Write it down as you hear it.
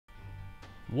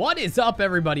What is up,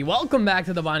 everybody? Welcome back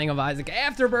to the Binding of Isaac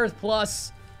Afterbirth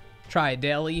Plus. Try it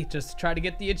daily just to try to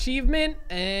get the achievement,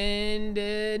 and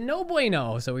no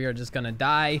bueno. So we are just gonna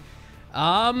die.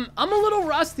 I'm a little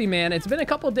rusty, man. It's been a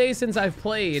couple days since I've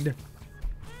played,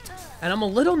 and I'm a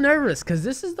little nervous because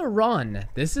this is the run.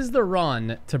 This is the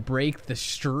run to break the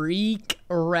streak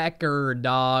record,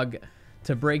 dog.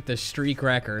 To break the streak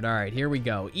record. All right, here we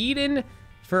go. Eden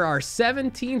for our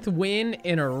 17th win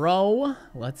in a row.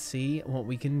 Let's see what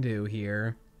we can do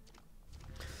here.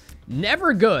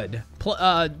 Never good.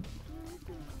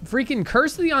 Freaking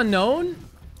Curse of the Unknown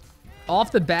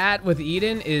off the bat with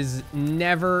Eden is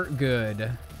never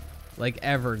good. Like,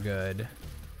 ever good.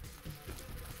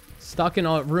 Stuck in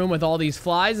a room with all these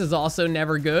flies is also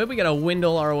never good. We gotta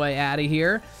windle our way out of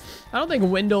here. I don't think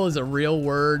windle is a real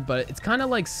word, but it's kind of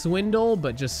like swindle,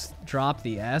 but just drop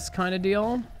the S kind of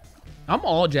deal. I'm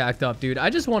all jacked up, dude. I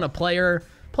just want a Player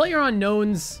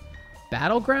Unknown's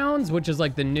Battlegrounds, which is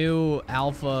like the new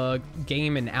alpha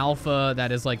game in alpha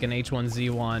that is like an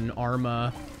H1Z1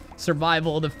 Arma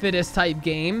survival of the fittest type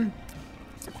game.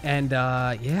 And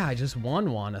yeah, I just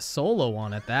won one, a solo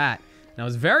one at that. And I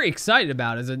was very excited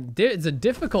about it. It's a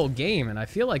difficult game, and I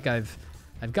feel like I've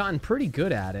gotten pretty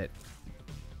good at it.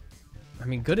 I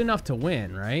mean, good enough to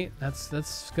win, right?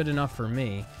 That's good enough for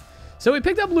me. So we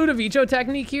picked up Ludovico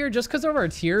technique here just because of our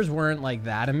tiers weren't like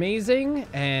that amazing.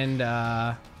 And,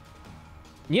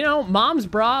 you know, Mom's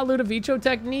Bra Ludovico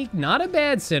technique, not a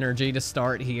bad synergy to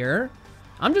start here.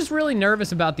 I'm just really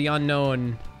nervous about the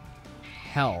unknown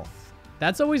health.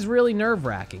 That's always really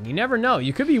nerve-wracking. You never know.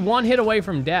 You could be one hit away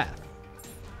from death.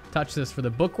 Touch this for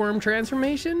the bookworm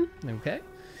transformation. Okay.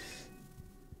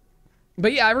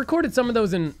 But yeah, I recorded some of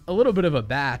those in a little bit of a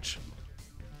batch.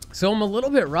 So I'm a little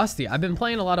bit rusty. I've been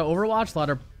playing a lot of Overwatch, a lot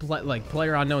of like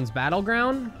Player Unknown's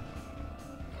Battleground.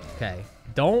 Okay,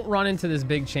 don't run into this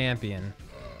big champion.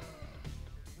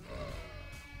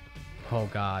 Oh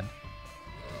God.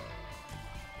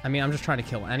 I mean, I'm just trying to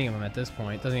kill any of them at this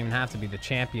point. It doesn't even have to be the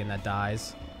champion that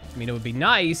dies. I mean, it would be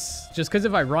nice, just because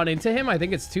if I run into him, I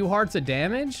think it's 2 hearts of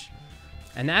damage.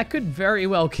 And that could very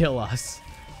well kill us.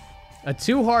 A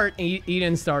 2-heart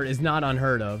Eden start is not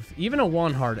unheard of. Even a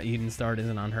 1-heart Eden start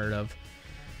isn't unheard of.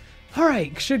 All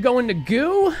right, should go into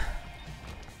goo.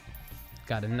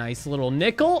 Got a nice little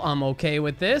nickel. I'm okay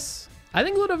with this. I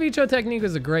think Ludovico technique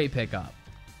is a great pickup.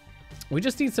 We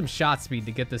just need some shot speed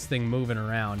to get this thing moving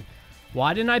around.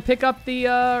 Why didn't I pick up the,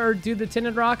 or do the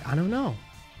Tinted Rock? I don't know.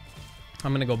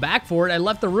 I'm gonna go back for it. I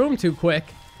left the room too quick.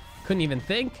 Couldn't even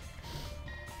think.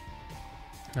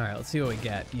 All right, let's see what we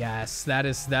get. Yes, that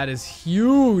is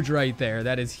huge right there.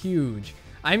 That is huge.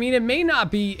 I mean, it may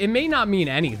not mean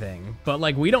anything, but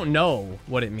like we don't know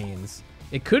what it means.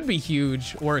 It could be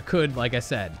huge, or it could, like I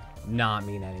said, not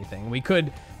mean anything. We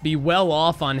could be well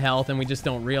off on health and we just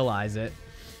don't realize it.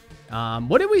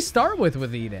 What did we start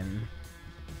with Eden?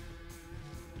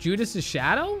 Judas's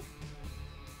Shadow?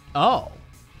 Oh,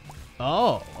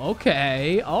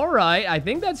 okay. All right, I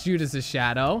think that's Judas's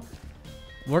Shadow.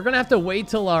 We're gonna have to wait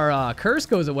till our curse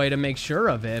goes away to make sure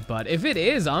of it, but if it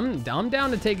is, I'm down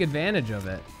to take advantage of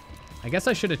it. I guess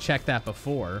I should have checked that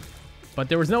before, but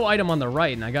there was no item on the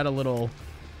right, and I got a little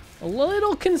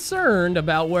concerned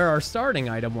about where our starting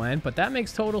item went, but that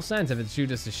makes total sense if it's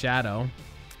Judas's Shadow.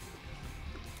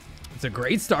 It's a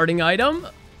great starting item.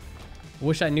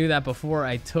 Wish I knew that before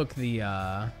I took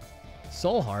the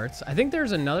soul hearts. I think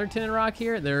there's another Tinted Rock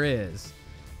here. There is.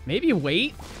 Maybe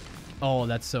wait. Oh,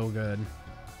 that's so good.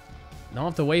 Don't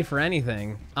have to wait for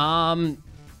anything.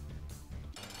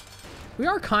 We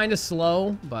are kind of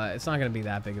slow, but it's not going to be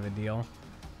that big of a deal.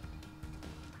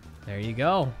 There you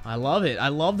go. I love it. I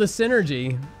love the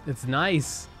synergy. It's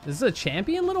nice. This is a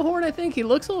champion little horde, I think. He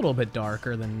looks a little bit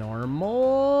darker than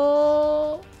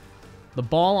normal. The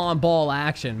ball-on-ball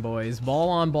action, boys.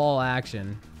 Ball-on-ball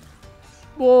action.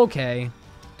 Okay.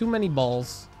 Too many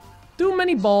balls. Too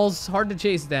many balls. Hard to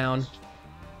chase down.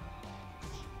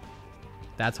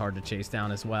 That's hard to chase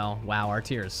down as well. Wow, our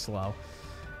tier is slow.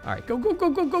 All right, go, go,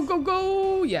 go, go, go, go,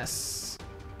 go. Yes.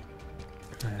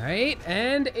 All right,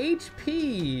 and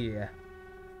HP.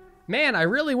 Man, I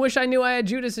really wish I knew I had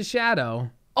Judas's Shadow.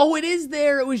 Oh, it is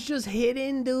there. It was just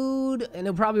hidden, dude. And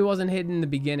it probably wasn't hidden in the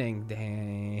beginning.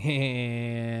 Damn.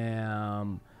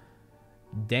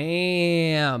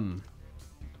 Damn.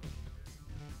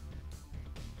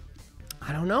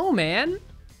 I don't know, man.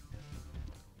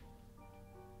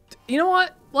 You know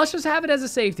what? Let's just have it as a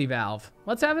safety valve.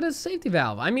 Let's have it as a safety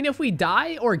valve. I mean, if we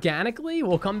die organically,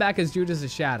 we'll come back as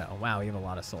Judas's Shadow. Wow, we have a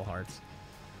lot of soul hearts.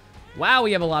 Wow,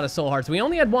 we have a lot of soul hearts. We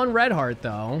only had 1 red heart,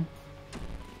 though.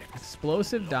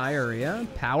 Explosive diarrhea.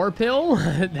 Power pill.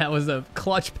 That was a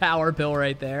clutch power pill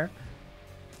right there.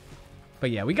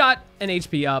 But yeah, we got an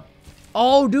HP up.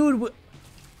 Oh, dude.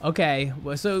 Okay,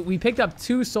 so we picked up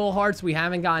 2 soul hearts. We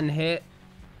haven't gotten hit.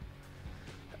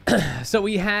 So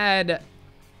we had...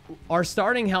 Our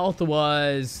starting health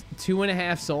was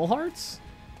 2.5 soul hearts.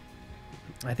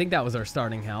 I think that was our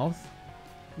starting health.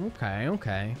 Okay,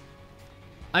 okay.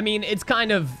 I mean, it's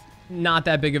kind of not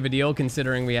that big of a deal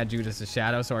considering we had Judas'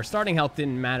 Shadow, so our starting health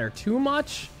didn't matter too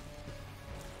much.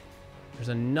 There's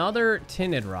another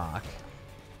tinted rock.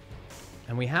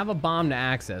 And we have a bomb to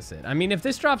access it. I mean, if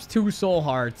this drops 2 soul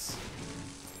hearts...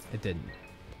 It didn't.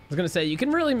 I was going to say, you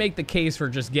can really make the case for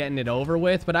just getting it over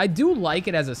with, but I do like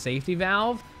it as a safety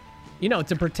valve. You know,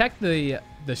 to protect the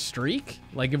streak.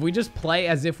 Like, if we just play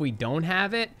as if we don't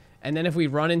have it, and then if we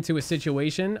run into a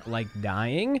situation like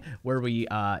dying, where we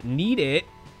need it,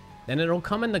 then it'll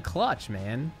come in the clutch,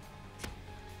 man.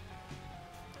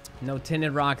 No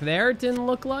tinted rock there, it didn't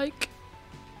look like.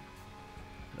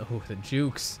 Oh, the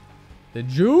jukes. The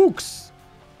jukes!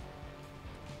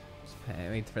 Just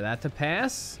wait for that to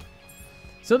pass.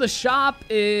 So the shop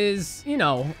is, you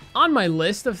know, on my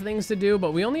list of things to do,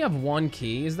 but we only have 1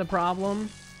 key is the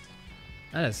problem.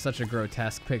 That is such a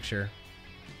grotesque picture.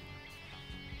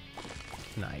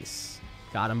 Nice.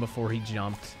 Got him before he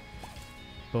jumped.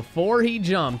 Before he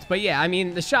jumped. But yeah, I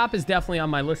mean, the shop is definitely on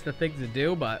my list of things to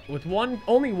do, but with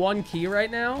only 1 key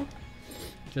right now.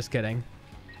 Just kidding.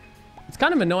 It's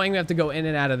kind of annoying we have to go in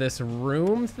and out of this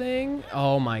room thing.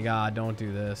 Oh my god, don't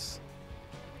do this.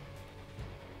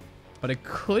 But it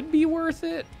could be worth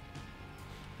it.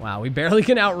 Wow, we barely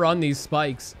can outrun these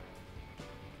spikes.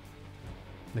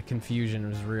 The confusion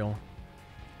was real.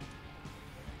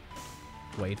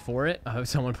 Wait for it. I hope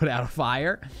someone put out a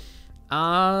fire.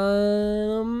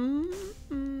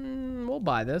 We'll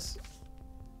buy this.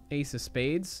 Ace of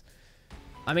Spades.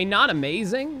 I mean, not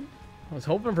amazing. I was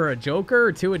hoping for a joker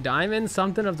or 2 of diamonds,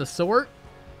 something of the sort.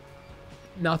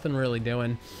 Nothing really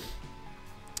doing.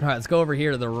 All right, let's go over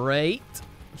here to the right.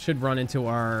 Should run into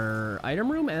our item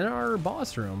room and our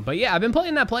boss room. But yeah, I've been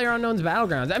playing that PlayerUnknown's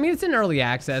Battlegrounds. I mean, it's in early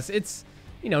access. It's,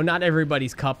 you know, not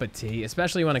everybody's cup of tea,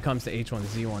 especially when it comes to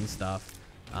H1Z1 stuff.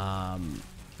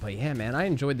 But yeah, man, I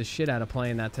enjoyed the shit out of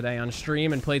playing that today on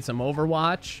stream and played some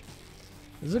Overwatch.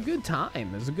 It was a good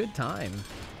time. It was a good time.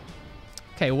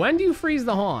 Okay, when do you freeze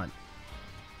the haunt?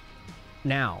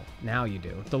 Now. Now you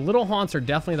do. The little haunts are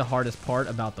definitely the hardest part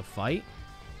about the fight.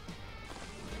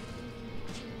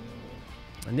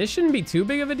 And this shouldn't be too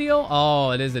big of a deal.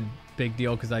 Oh, it is a big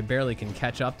deal because I barely can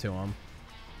catch up to him.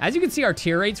 As you can see, our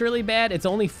tear rate's really bad. It's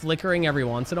only flickering every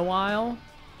once in a while.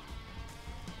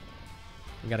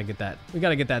 We gotta get that. We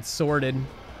gotta get that sorted.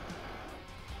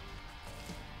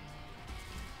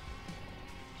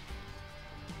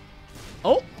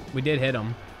 Oh, we did hit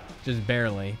him. Just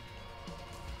barely.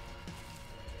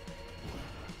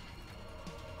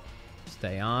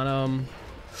 Stay on him.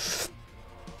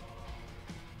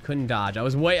 Couldn't dodge. I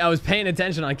was paying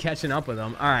attention on catching up with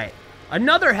him. All right.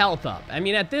 Another health up. I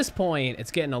mean, at this point, it's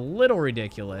getting a little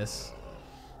ridiculous.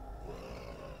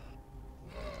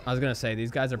 I was going to say,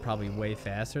 these guys are probably way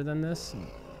faster than this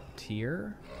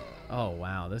tier. Oh,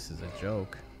 wow. This is a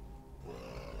joke.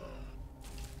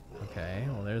 Okay.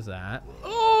 Well, there's that.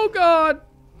 Oh, God.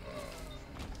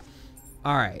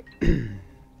 All right.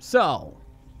 So,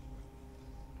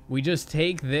 we just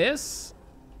take this.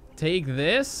 Take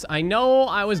this. I know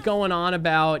I was going on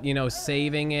about, you know,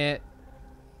 saving it,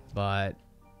 but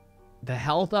the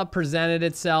health up presented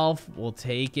itself. We'll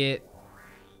take it.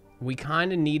 We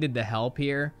kind of needed the help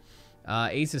here.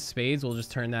 Ace of Spades, we'll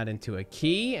just turn that into a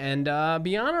key and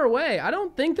be on our way. I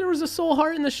don't think there was a soul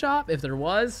heart in the shop. If there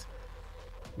was,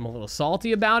 I'm a little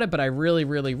salty about it, but I really,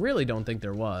 really, really don't think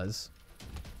there was.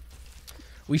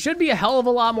 We should be a hell of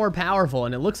a lot more powerful,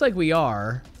 and it looks like we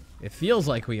are. It feels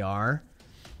like we are.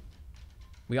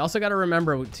 We also got to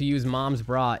remember to use Mom's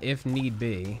Bra if need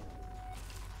be.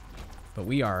 But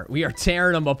we are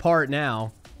tearing them apart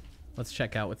now. Let's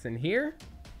check out what's in here.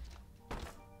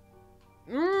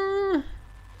 I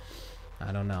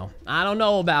don't know. I don't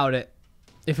know about it.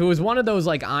 If it was one of those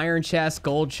like iron chest,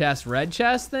 gold chest, red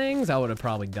chest things, I would have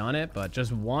probably done it. But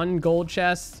just one gold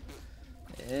chest,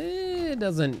 it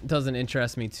doesn't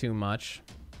interest me too much.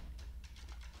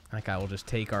 That guy will just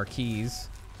take our keys.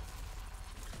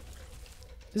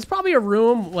 This is probably a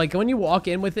room, like when you walk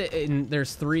in with it and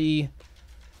there's three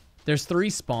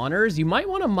spawners, you might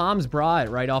want to Mom's Bra it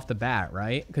right off the bat,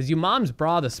 right? Because you Mom's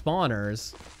Bra the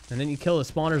spawners, and then you kill the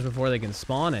spawners before they can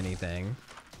spawn anything.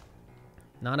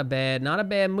 Not a bad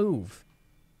move.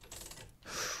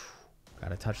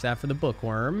 Gotta touch that for the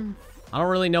bookworm. I don't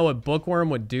really know what Bookworm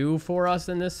would do for us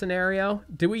in this scenario.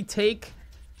 Do we take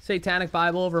Satanic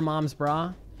Bible over Mom's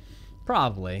Bra?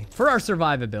 Probably. For our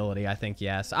survivability, I think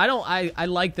yes. I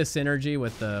like the synergy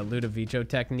with the Ludovico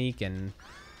technique and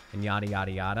yada,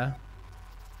 yada, yada.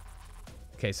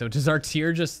 Okay, so does our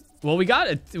tier just... Well, we got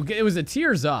it. It was a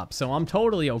tiers up, so I'm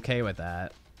totally okay with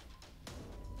that.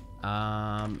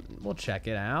 We'll check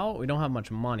it out. We don't have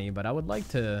much money, but I would like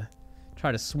to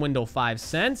try to swindle 5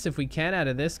 cents if we can out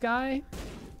of this guy.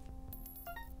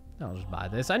 I'll just buy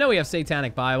this. I know we have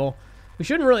Satanic Bible. We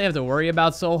shouldn't really have to worry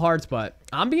about soul hearts, but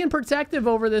I'm being protective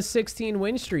over this 16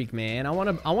 win streak, man. I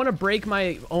want to break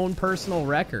my own personal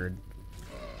record.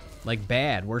 Like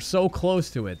bad. We're so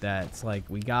close to it that it's like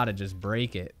we got to just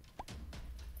break it.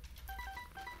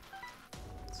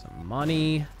 Some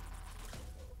money.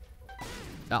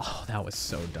 Oh, that was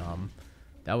so dumb.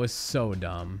 That was so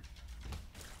dumb.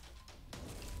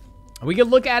 We could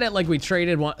look at it like we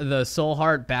traded the soul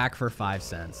heart back for 5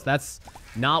 cents. That's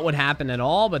not what happened at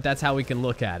all, but that's how we can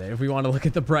look at it if we want to look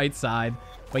at the bright side.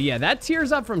 But yeah, that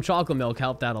tears up from chocolate milk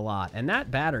helped out a lot, and that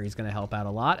battery is going to help out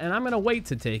a lot, and I'm going to wait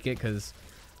to take it because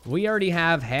we already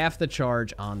have half the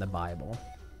charge on the Bible.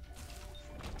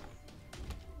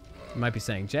 You might be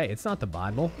saying, Jay, it's not the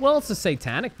Bible. Well, it's the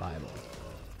Satanic Bible.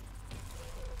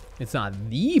 It's not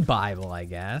the Bible, I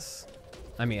guess.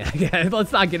 I mean,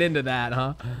 let's not get into that,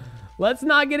 huh? Let's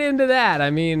not get into that. I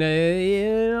mean,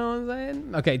 you know what I'm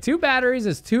saying? Okay, 2 batteries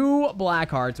is 2 black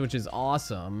hearts, which is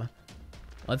awesome.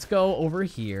 Let's go over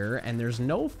here, and there's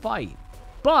no fight.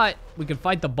 But we can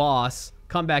fight the boss,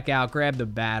 come back out, grab the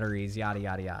batteries, yada,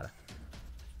 yada, yada.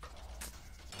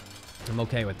 I'm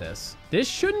okay with this. This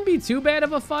shouldn't be too bad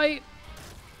of a fight.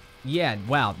 Yeah,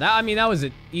 wow. I mean, that was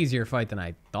an easier fight than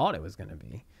I thought it was going to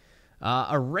be.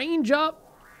 A range up.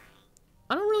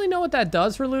 I don't really know what that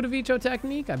does for Ludovico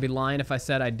technique. I'd be lying if I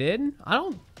said I did.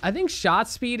 I think shot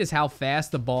speed is how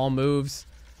fast the ball moves.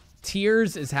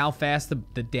 Tears is how fast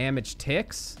the damage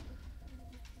ticks.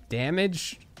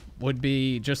 Damage would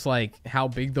be just like how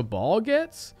big the ball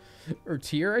gets. Or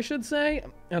tier, I should say.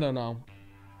 I don't know.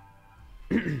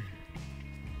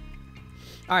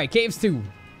 All right, caves 2.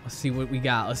 Let's see what we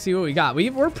got. Let's see what we got.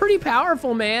 We're pretty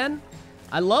powerful, man.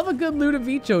 I love a good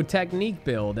Ludovico technique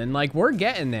build, and like we're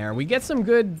getting there. We get some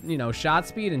good, you know, shot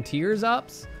speed and tears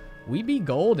ups. We be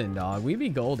golden, dog. We be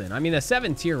golden. I mean, the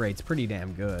 7 tier rate's pretty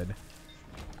damn good.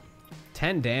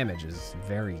 10 damage is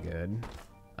very good.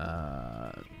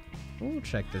 We'll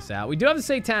check this out. We do have the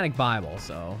Satanic Bible,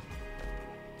 so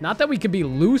not that we could be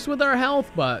loose with our health,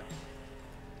 but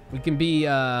we can be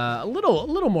a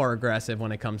little more aggressive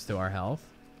when it comes to our health.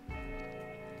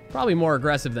 Probably more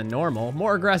aggressive than normal.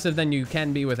 More aggressive than you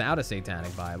can be without a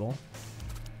Satanic Bible.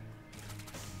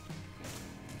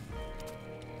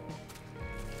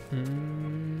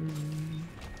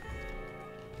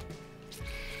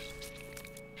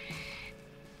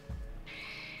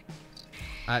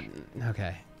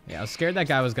 Okay. Yeah, I was scared that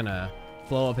guy was gonna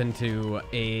blow up into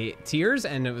a tears,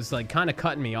 and it was like kind of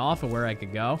cutting me off of where I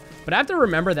could go. But I have to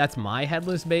remember that's my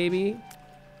headless baby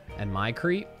and my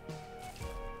creep.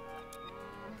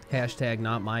 Hashtag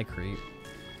not my creep.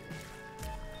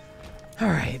 All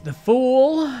right, the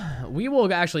Fool. We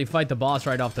will actually fight the boss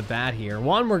right off the bat here.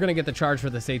 One, we're going to get the charge for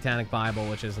the Satanic Bible,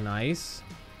 which is nice.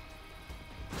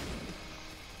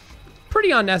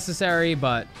 Pretty unnecessary,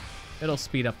 but it'll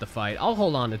speed up the fight. I'll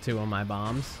hold on to 2 of my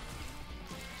bombs.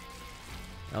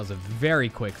 That was a very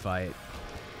quick fight.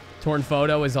 Torn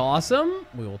Photo is awesome.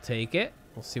 We will take it.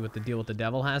 We'll see what the deal with the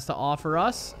devil has to offer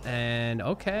us. And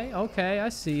okay, I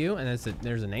see you. And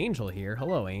there's an angel here.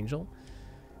 Hello, angel.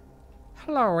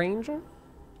 Hello, angel.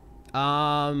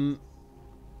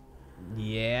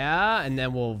 Yeah, and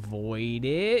then we'll void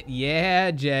it.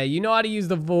 Yeah, Jay, you know how to use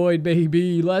the void,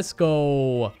 baby. Let's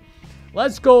go.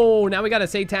 Let's go. Now we got a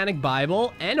Satanic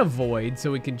Bible and a void,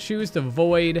 so we can choose to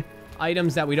void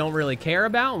items that we don't really care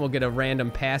about, and we'll get a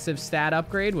random passive stat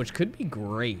upgrade, which could be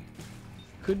great.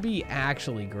 Could be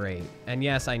actually great. And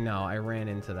yes, I know, I ran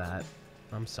into that.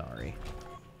 I'm sorry.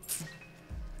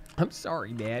 I'm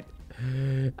sorry, Dad.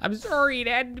 I'm sorry,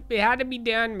 Dad. It had to be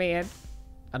done, man.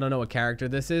 I don't know what character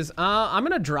this is. I'm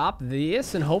gonna drop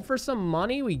this and hope for some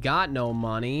money. We got no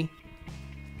money.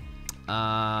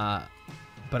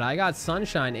 But I got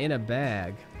sunshine in a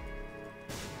bag.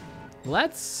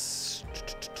 Let's...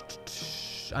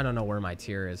 I don't know where my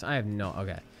tier is. I have no...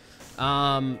 Okay.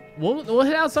 We'll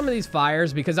hit out some of these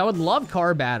fires because I would love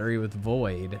car battery with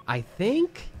void. I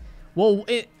think. Well,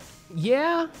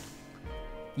 yeah.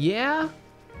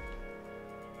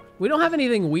 We don't have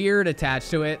anything weird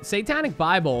attached to it. Satanic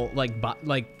Bible,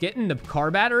 like getting the car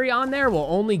battery on there will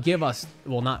only give us,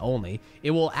 well, not only,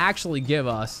 it will actually give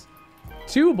us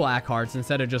 2 black hearts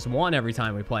instead of just 1 every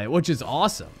time we play it, which is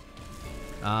awesome.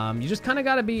 You just kind of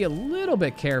got to be a little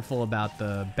bit careful about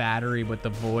the battery with the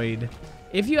void.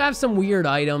 If you have some weird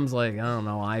items like, I don't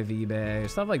know, IV bay,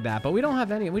 stuff like that, but we don't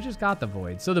have any. We just got the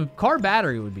void. So the car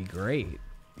battery would be great.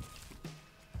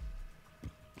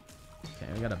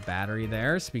 Okay, we got a battery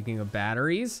there. Speaking of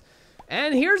batteries.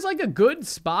 And here's like a good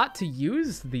spot to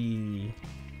use the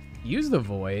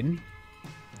void.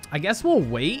 I guess we'll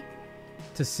wait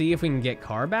to see if we can get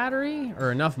car battery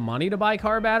or enough money to buy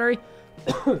car battery.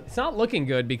 It's not looking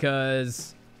good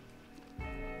because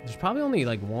there's probably only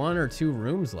like 1 or 2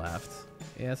 rooms left.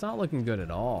 Yeah, it's not looking good at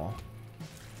all.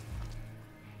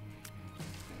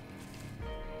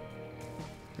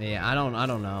 Yeah, I don't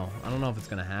know. I don't know if it's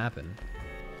gonna happen.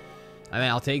 I mean,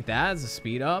 I'll take that as a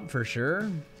speed up for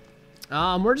sure.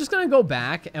 We're just gonna go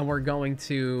back and we're going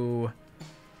to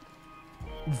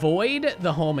void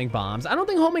the homing bombs. I don't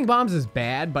think homing bombs is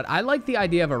bad, but I like the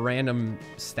idea of a random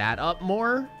stat up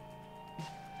more.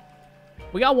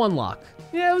 We got 1 luck.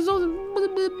 Yeah, it was a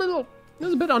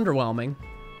bit underwhelming.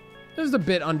 It was a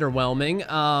bit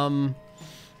underwhelming.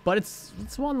 But it's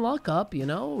 1 luck up, you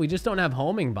know? We just don't have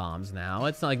homing bombs now.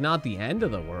 It's like not the end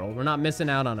of the world. We're not missing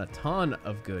out on a ton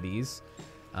of goodies.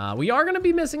 We are going to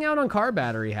be missing out on car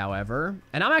battery, however.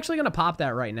 And I'm actually going to pop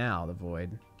that right now, the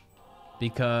void.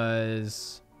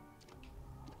 Because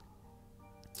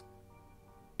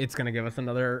it's going to give us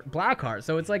another black heart.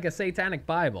 So it's like a satanic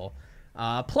Bible.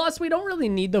 Plus, we don't really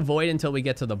need the void until we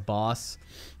get to the boss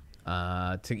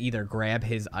to either grab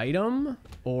his item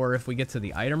or if we get to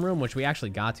the item room, which we actually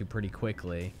got to pretty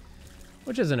quickly,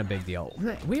 which isn't a big deal.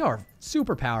 We are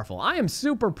super powerful. I am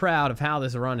super proud of how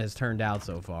this run has turned out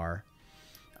so far.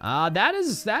 That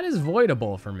is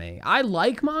voidable for me. I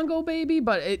like Mongo Baby,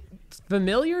 but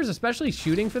familiars, especially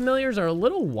shooting familiars, are a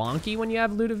little wonky when you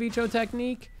have Ludovico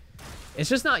technique. It's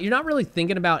just not, you're not really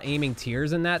thinking about aiming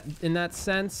tiers in that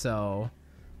sense, so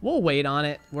we'll wait on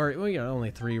it. We're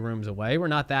only 3 rooms away. We're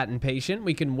not that impatient.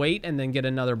 We can wait and then get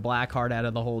another black heart out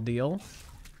of the whole deal.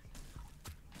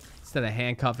 Instead of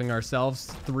handcuffing ourselves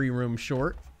 3 rooms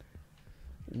short.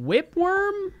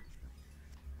 Whipworm?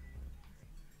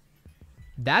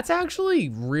 That's actually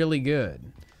really good.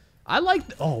 I like,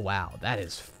 oh wow, that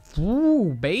is,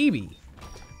 ooh, baby.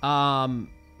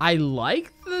 I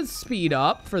like the speed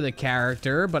up for the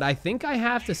character, but I think I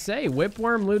have to say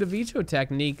Whipworm Ludovico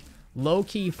technique,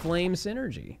 low-key flame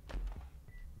synergy.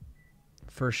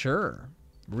 For sure.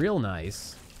 Real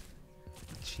nice.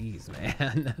 Jeez,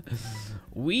 man.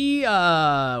 we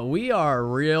are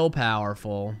real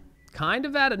powerful. Kind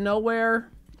of out of nowhere.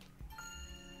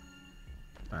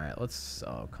 All right,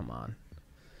 oh, come on.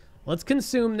 Let's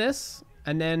consume this,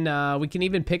 and then we can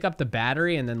even pick up the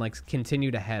battery and then like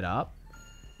continue to head up.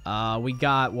 We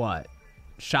got what?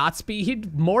 Shot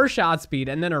speed, more shot speed,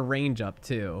 and then a range up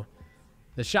too.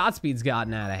 The shot speed's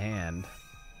gotten out of hand.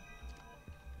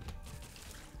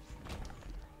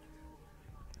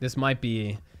 This might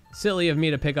be silly of me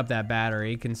to pick up that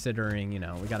battery, considering, you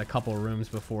know, we got a couple rooms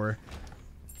before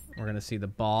we're gonna see the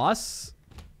boss.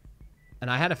 And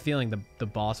I had a feeling the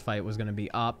boss fight was gonna be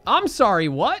up. I'm sorry,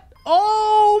 what?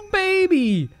 Oh,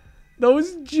 baby!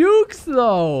 Those jukes,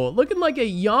 though. Looking like a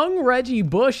young Reggie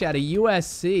Bush out of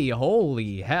USC.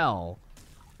 Holy hell.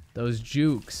 Those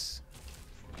jukes.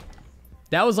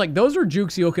 That was like, those are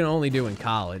jukes you can only do in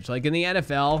college. Like in the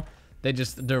NFL,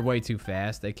 they're way too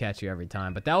fast. They catch you every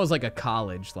time. But that was like a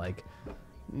college, like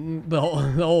the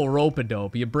whole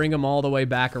rope-a-dope. You bring them all the way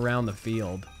back around the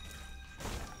field.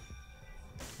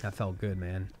 That felt good,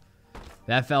 man.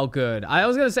 That felt good. I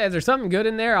was gonna say, if there's something good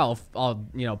in there, I'll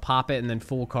you know, pop it and then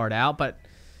full card out. But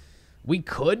we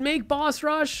could make boss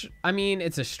rush. I mean,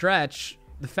 it's a stretch.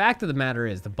 The fact of the matter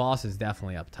is, the boss is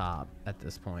definitely up top at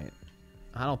this point.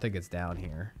 I don't think it's down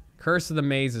here. Curse of the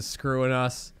Maze is screwing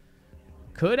us.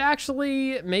 Could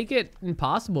actually make it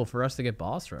impossible for us to get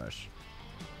boss rush.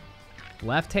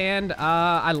 Left hand,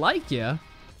 I like you,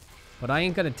 but I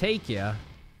ain't gonna take you.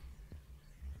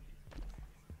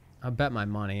 I bet my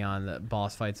money on the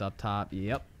boss fights up top.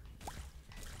 Yep.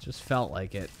 Just felt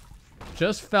like it.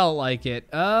 Just felt like it.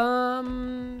 Yeah.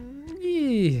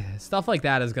 Stuff like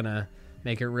that is gonna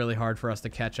make it really hard for us to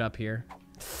catch up here.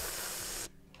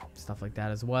 Stuff like that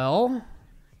as well.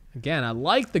 Again, I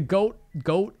like the goat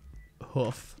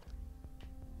hoof.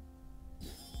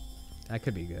 That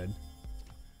could be good.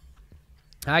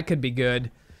 That could be good.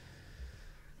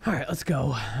 All right, let's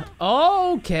go.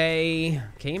 Okay.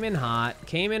 Came in hot.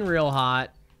 Came in real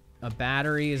hot. A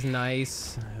battery is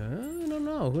nice. I don't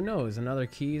know. Who knows? Another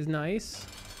key is nice.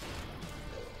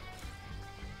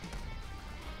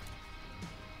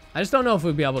 I just don't know if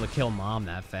we'd be able to kill Mom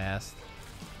that fast.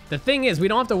 The thing is, we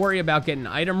don't have to worry about getting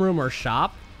item room or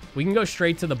shop. We can go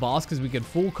straight to the boss because we could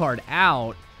full card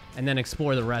out and then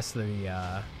explore the rest of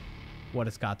the, what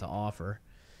it's got to offer.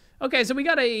 Okay, so we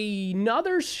got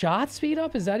another shot speed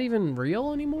up. Is that even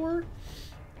real anymore?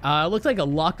 It looks like a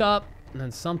luck up and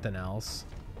then something else.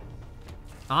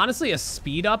 Honestly, a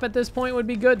speed up at this point would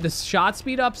be good. The shot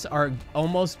speed ups are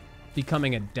almost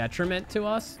becoming a detriment to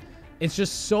us. It's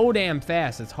just so damn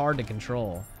fast. It's hard to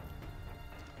control.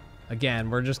 Again,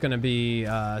 we're just going to be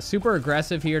super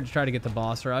aggressive here to try to get the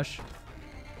boss rush.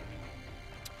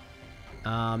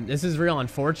 This is real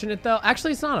unfortunate, though.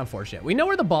 Actually, it's not unfortunate. We know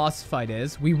where the boss fight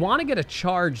is. We want to get a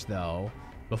charge, though,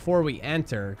 before we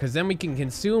enter, because then we can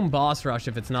consume boss rush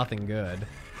if it's nothing good,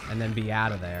 and then be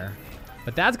out of there.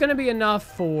 But that's going to be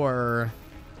enough for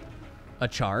a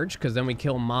charge, because then we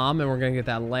kill Mom, and we're going to get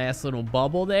that last little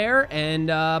bubble there, and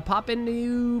pop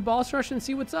into boss rush and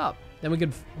see what's up. Then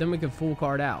we could full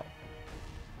card out.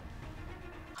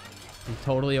 I'm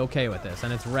totally okay with this,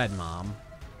 and it's Red Mom.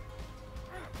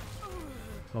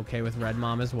 Okay with Red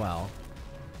Mom as well.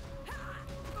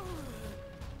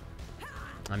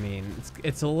 I mean,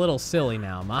 it's a little silly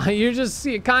now, Ma. You're just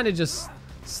kind of just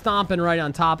stomping right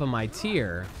on top of my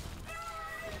tier.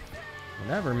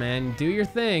 Whatever, man. Do your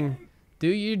thing. Do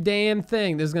your damn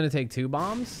thing. This is going to take 2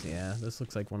 bombs. Yeah, this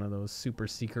looks like one of those super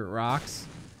secret rocks.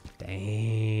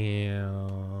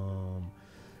 Damn.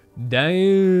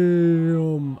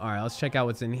 Damn. All right, let's check out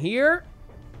what's in here.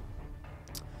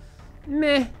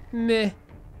 Meh, meh.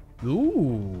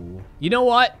 Ooh. You know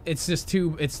what? It's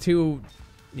too,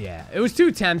 yeah. It was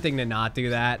too tempting to not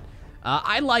do that.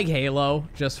 I like Halo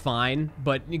just fine,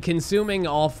 but consuming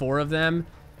all 4 of them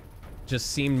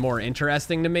just seemed more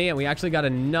interesting to me, and we actually got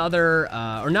another,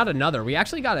 or not another, we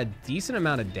actually got a decent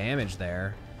amount of damage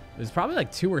there. It was probably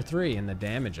like 2 or 3 in the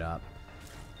damage up.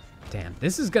 Damn,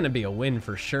 this is gonna be a win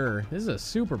for sure. This is a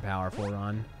super powerful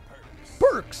run.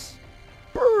 Perks!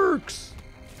 Perks!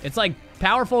 It's like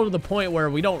powerful to the point where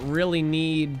we don't really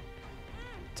need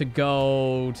to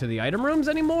go to the item rooms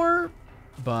anymore,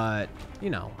 but you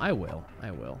know, I will.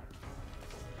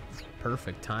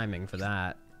 Perfect timing for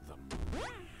that.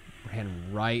 Ran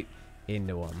right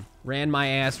into him. Ran my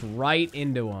ass right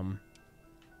into him.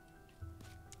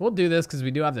 We'll do this because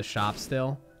we do have the shop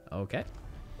still. Okay.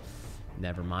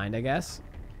 Never mind, I guess.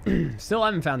 Still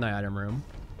haven't found the item room.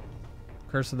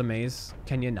 Curse of the Maze.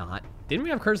 Can you not? Didn't we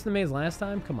have Curse of the Maze last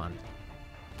time? Come on.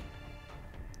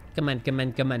 Come on, come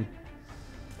on, come on.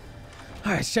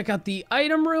 All right, let's check out the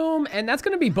item room. And that's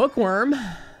going to be Bookworm.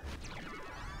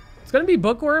 It's going to be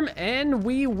Bookworm, and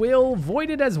we will void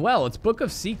it as well. It's Book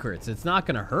of Secrets. It's not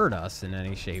going to hurt us in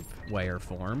any shape, way, or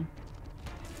form.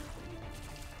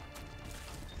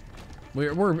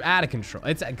 We're out of control.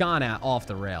 It's gone off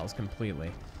the rails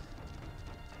completely.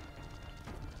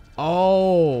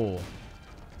 Oh.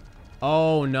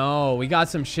 Oh, no. We got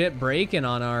some shit breaking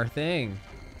on our thing.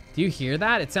 Do you hear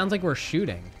that? It sounds like we're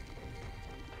shooting.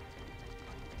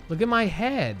 Look at my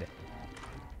head.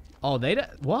 Oh,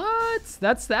 what?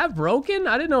 That's that broken?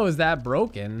 I didn't know it was that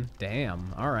broken.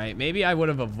 Damn. All right. Maybe I would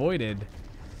have avoided.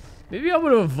 Maybe I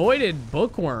would have avoided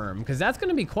Bookworm, because that's going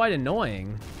to be quite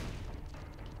annoying.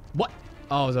 What?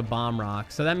 Oh, it was a bomb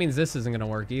rock. So that means this isn't going to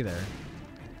work either.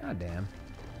 God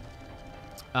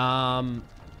damn.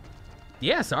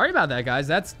 Yeah, sorry about that, guys.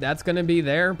 That's going to be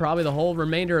there probably the whole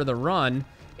remainder of the run.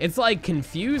 It's like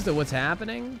confused at what's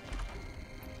happening.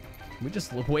 We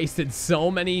just wasted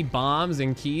so many bombs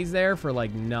and keys there for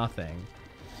like nothing.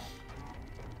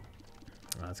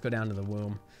 Let's go down to the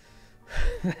womb.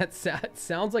 That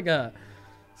sounds like a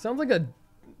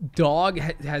dog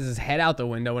has his head out the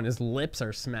window and his lips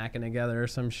are smacking together or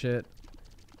some shit.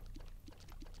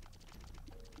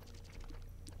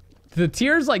 The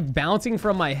tier's like bouncing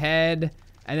from my head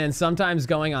and then sometimes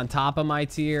going on top of my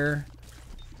tier.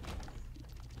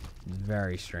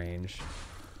 Very strange.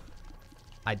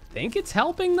 I think it's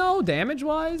helping though,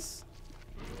 damage-wise.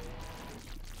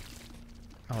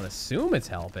 I would assume it's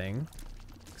helping.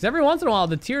 Because every once in a while,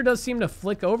 the tier does seem to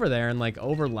flick over there and like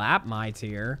overlap my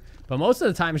tier. But most of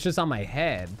the time, it's just on my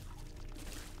head.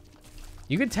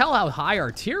 You can tell how high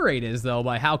our tier rate is though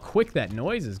by how quick that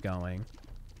noise is going.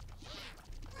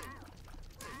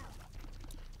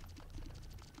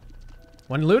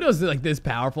 When Ludo's like this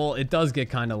powerful, it does get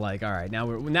kind of like, all right,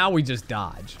 now we just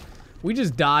dodge. We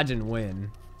just dodge and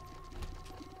win.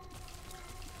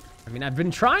 I mean, I've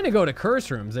been trying to go to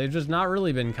curse rooms. They've just not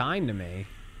really been kind to me.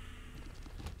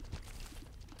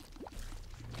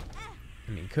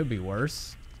 I mean, could be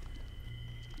worse.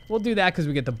 We'll do that because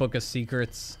we get the Book of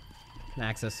Secrets. Can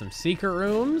access some secret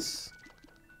rooms.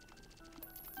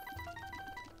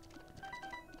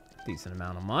 Decent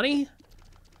amount of money.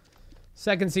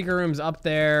 Second secret room's up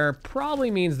there. Probably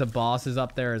means the boss is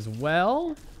up there as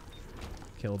well.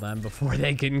 Kill them before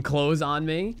they can close on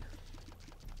me.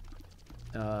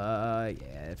 Yeah,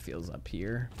 it feels up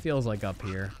here. Feels like up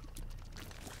here.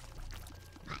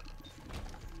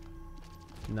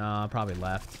 Nah, probably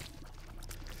left.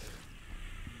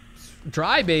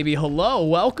 Dry baby, hello.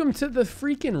 Welcome to the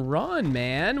freaking run,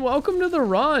 man. Welcome to the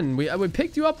run. We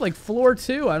picked you up like floor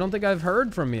 2. I don't think I've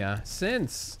heard from you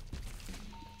since.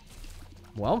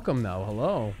 Welcome though.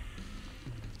 Hello.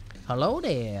 Hello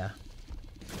there.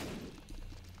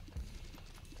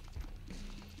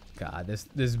 God,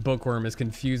 this bookworm is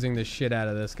confusing the shit out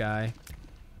of this guy.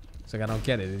 It's like, I don't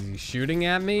get it. Is he shooting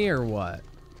at me or what?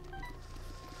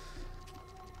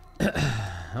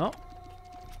 Oh.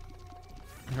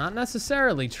 Not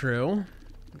necessarily true.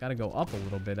 Gotta go up a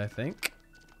little bit, I think.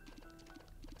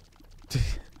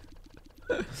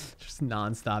 Just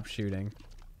non-stop shooting.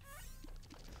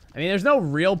 I mean, there's no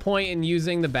real point in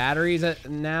using the batteries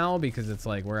now because it's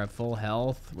like we're at full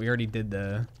health. We already did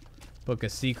the Book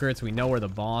of Secrets. We know where the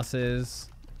boss is.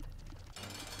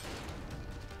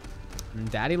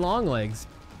 And Daddy Longlegs.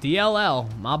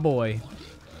 DLL, my boy.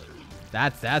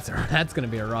 That's gonna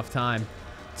be a rough time.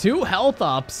 2 health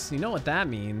ups. You know what that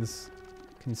means.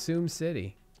 Consume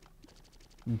city.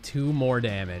 And 2 more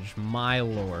damage. My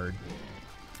lord.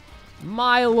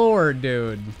 My lord,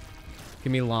 dude.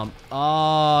 Give me lump.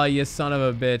 Oh, you son of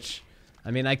a bitch.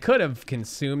 I mean, I could have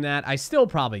consumed that. I still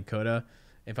probably could have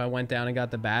if I went down and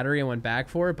got the battery and went back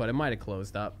for it, but it might have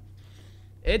closed up.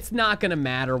 It's not gonna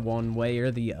matter one way or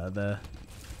the other.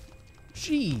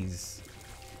 Jeez.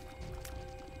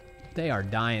 They are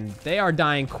dying. They are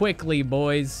dying quickly,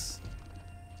 boys.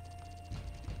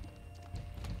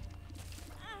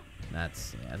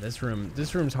 That's, yeah, this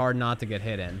room's hard not to get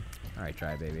hit in. All right,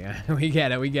 try, baby. We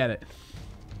get it. We get it.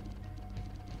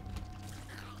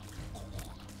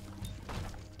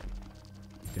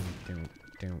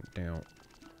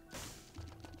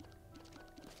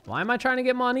 Why am I trying to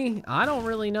get money? I don't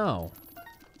really know.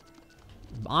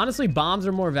 Honestly, bombs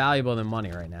are more valuable than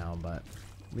money right now, but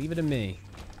leave it to me.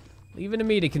 Leave it to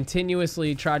me to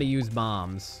continuously try to use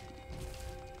bombs.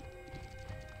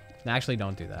 Actually,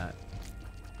 don't do that.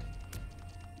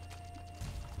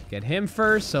 Get him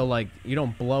first, so like you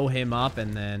don't blow him up,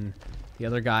 and then the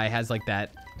other guy has like that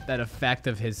effect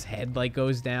of his head like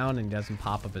goes down and doesn't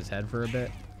pop up his head for a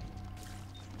bit.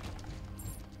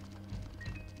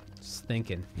 Just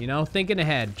thinking, you know, thinking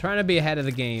ahead, trying to be ahead of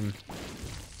the game.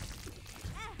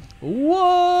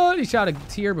 What? He shot a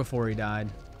tear before he died.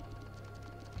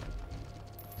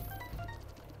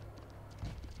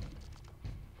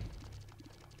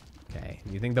 Okay,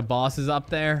 you think the boss is up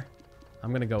there?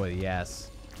 I'm gonna go with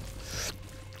yes.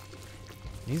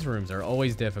 These rooms are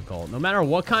always difficult. No matter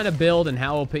what kind of build and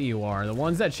how OP you are, the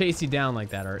ones that chase you down like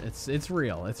that are, it's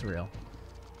real. It's real.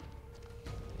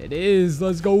 It is.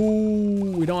 Let's go.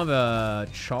 We don't have a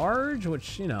charge,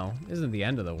 which, you know, isn't the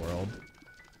end of the world.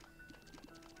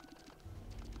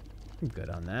 I'm good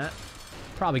on that.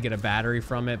 Probably get a battery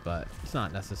from it, but it's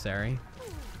not necessary.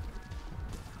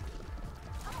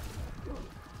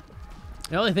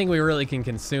 The only thing we really can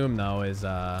consume, though, is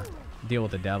deal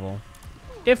with the devil.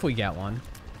 If we get one.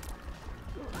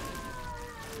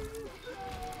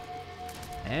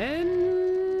 And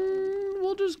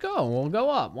we'll just go. We'll go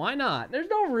up. Why not? There's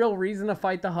no real reason to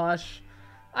fight the Hush.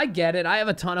 I get it. I have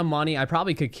a ton of money. I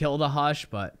probably could kill the Hush,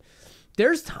 but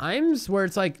there's times where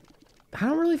it's like, I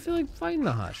don't really feel like fighting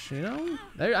the Hush, you know?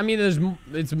 I mean,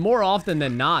 it's more often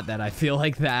than not that I feel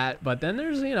like that, but then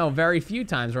there's, you know, very few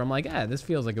times where I'm like, this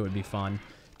feels like it would be fun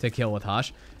to kill with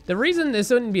Hush. The reason this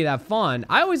wouldn't be that fun,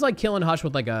 I always like killing Hush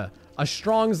with like a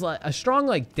strong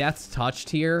like Death's Touch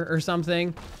tier or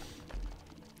something.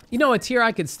 You know, a tier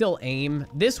I could still aim.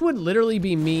 This would literally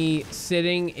be me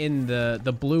sitting in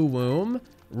the blue womb,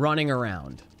 running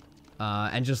around,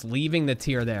 and just leaving the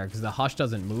tier there because the Hush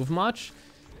doesn't move much.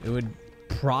 It would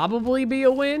probably be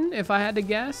a win if I had to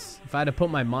guess. If I had to put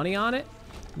my money on it.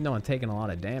 No, I'm taking a lot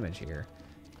of damage here.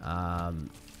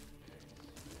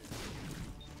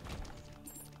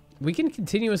 We can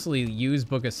continuously use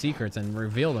Book of Secrets and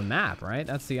reveal the map, right?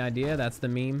 That's the idea. That's the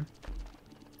meme.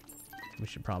 We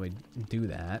should probably do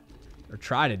that. Or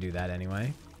try to do that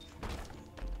anyway.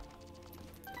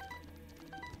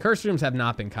 Curse rooms have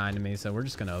not been kind to me, so we're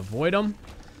just going to avoid them.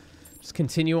 Just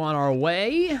continue on our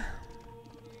way.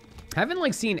 Haven't,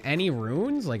 like, seen any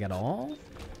runes, like, at all.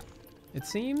 It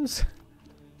seems.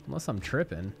 Unless I'm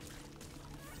tripping.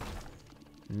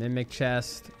 Mimic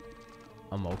chest.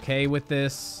 I'm okay with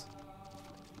this.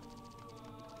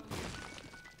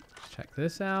 Check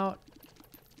this out.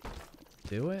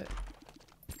 Do it.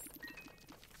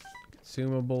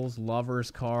 Consumables,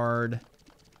 lover's card,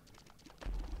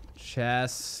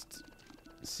 chest,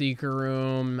 seeker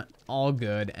room, all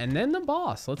good. And then the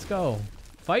boss. Let's go.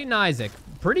 Fighting Isaac.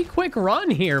 Pretty quick run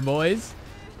here, boys.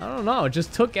 I don't know. It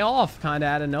just took off kind of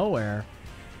out of nowhere.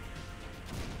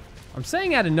 I'm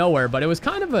saying out of nowhere, but it was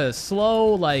kind of a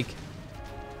slow, like,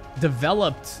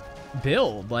 developed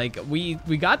build. Like, we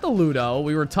got the Ludo.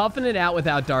 We were toughing it out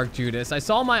without Dark Judas. I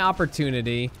saw my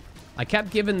opportunity. I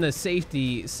kept giving the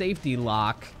safety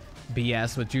lock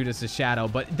BS with Judas's Shadow,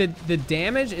 but the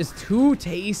damage is too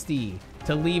tasty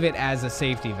to leave it as a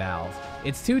safety valve.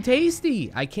 It's too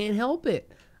tasty. I can't help it.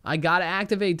 I gotta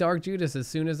activate Dark Judas as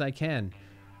soon as I can.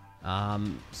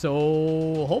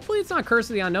 So hopefully it's not Curse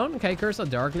of the Unknown. Okay, Curse of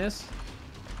Darkness.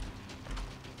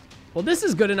 Well, this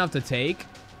is good enough to take.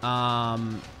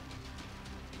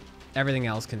 Everything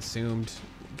else consumed.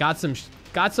 Got some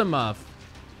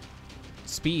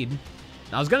speed.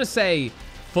 I was gonna say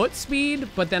foot speed,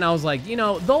 but then I was like, you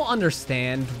know, they'll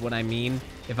understand what I mean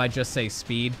if I just say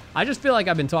speed. I just feel like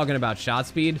I've been talking about shot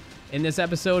speed in this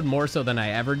episode more so than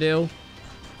I ever do.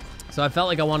 So I felt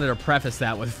like I wanted to preface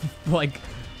that with like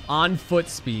on foot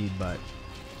speed, but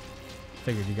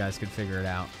figured you guys could figure it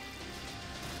out.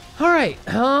 All right.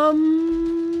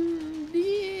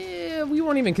 Yeah, we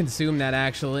won't even consume that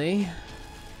actually.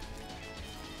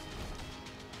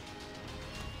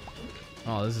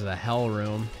 Oh, this is a hell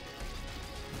room.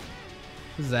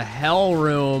 This is a hell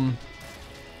room.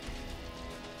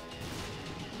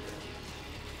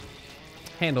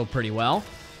 Handled pretty well.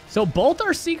 So both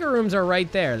our seeker rooms are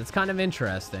right there. That's kind of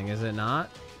interesting, is it not?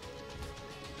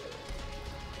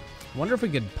 Wonder if we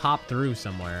could pop through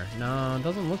somewhere. No, it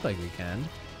doesn't look like we can.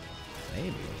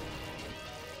 Maybe.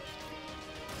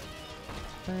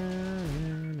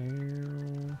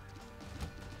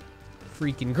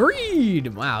 Freaking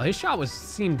greed! Wow, his shot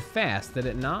seemed fast, did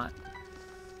it not?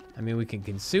 I mean, we can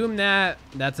consume that.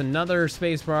 That's another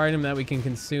spacebar item that we can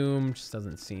consume. Just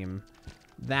doesn't seem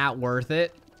that worth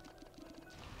it.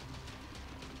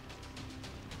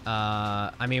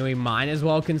 I mean, we might as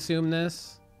well consume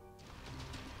this.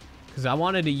 Because I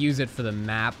wanted to use it for the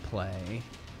map play.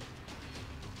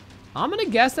 I'm going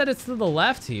to guess that it's to the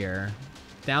left here.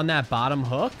 Down that bottom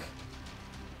hook.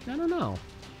 I don't know.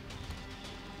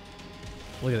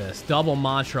 Look at this. Double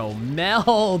Monstro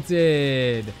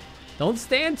melted. Don't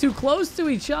stand too close to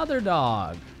each other,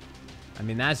 dog. I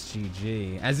mean, that's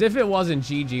GG. As if it wasn't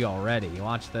GG already.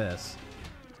 Watch this.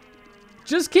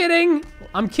 Just kidding.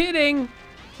 I'm kidding.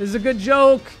 This is a good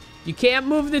joke. You can't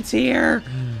move the tier.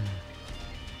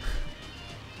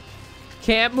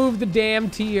 Can't move the damn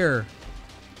tier.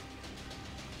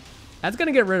 That's going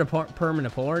to get rid of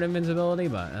permanent forward invincibility,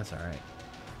 but that's all right.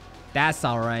 That's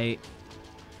all right.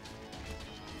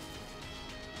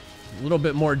 A little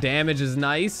bit more damage is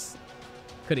nice.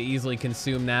 Could have easily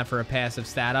consumed that for a passive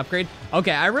stat upgrade.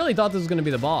 Okay, I really thought this was going to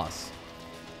be the boss.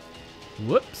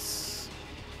 Whoops.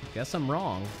 Guess I'm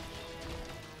wrong.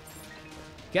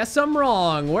 Guess I'm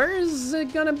wrong. Where is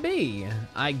it going to be?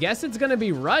 I guess it's going to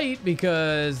be right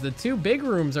because the two big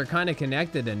rooms are kind of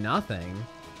connected to nothing.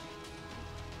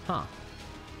 Huh.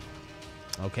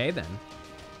 Okay, then.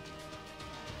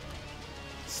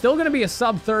 Still going to be a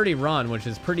sub 30 run, which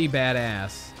is pretty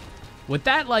badass. With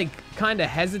that, like, kind of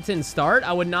hesitant start,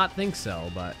 I would not think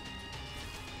so, but...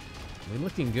 we're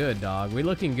looking good, dog. We're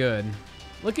looking good.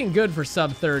 Looking good for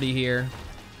sub 30 here.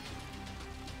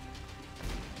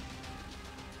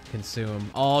 Consume.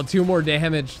 Oh, 2 more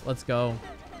damage. Let's go.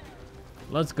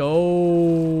 Let's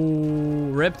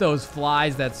go. Rip those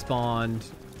flies that spawned.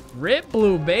 Rip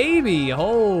blue baby.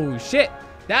 Oh, shit.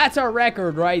 That's our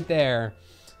record right there.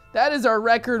 That is our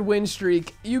record win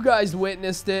streak. You guys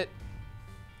witnessed it.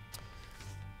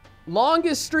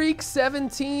 Longest streak,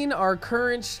 17. Our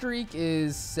current streak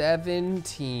is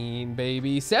 17,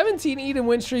 baby. 17 Eden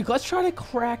win streak. Let's try to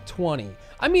crack 20.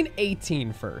 I mean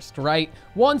 18 first, right?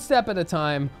 One step at a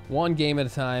time, one game at a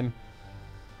time.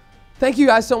 Thank you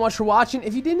guys so much for watching.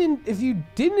 If you didn't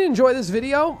enjoy this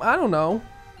video, I don't know.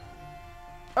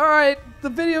 All right, the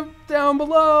video down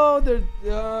below.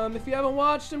 If you haven't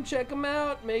watched them, check them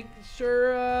out. Make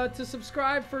sure to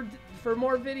subscribe for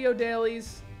more video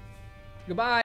dailies. Goodbye.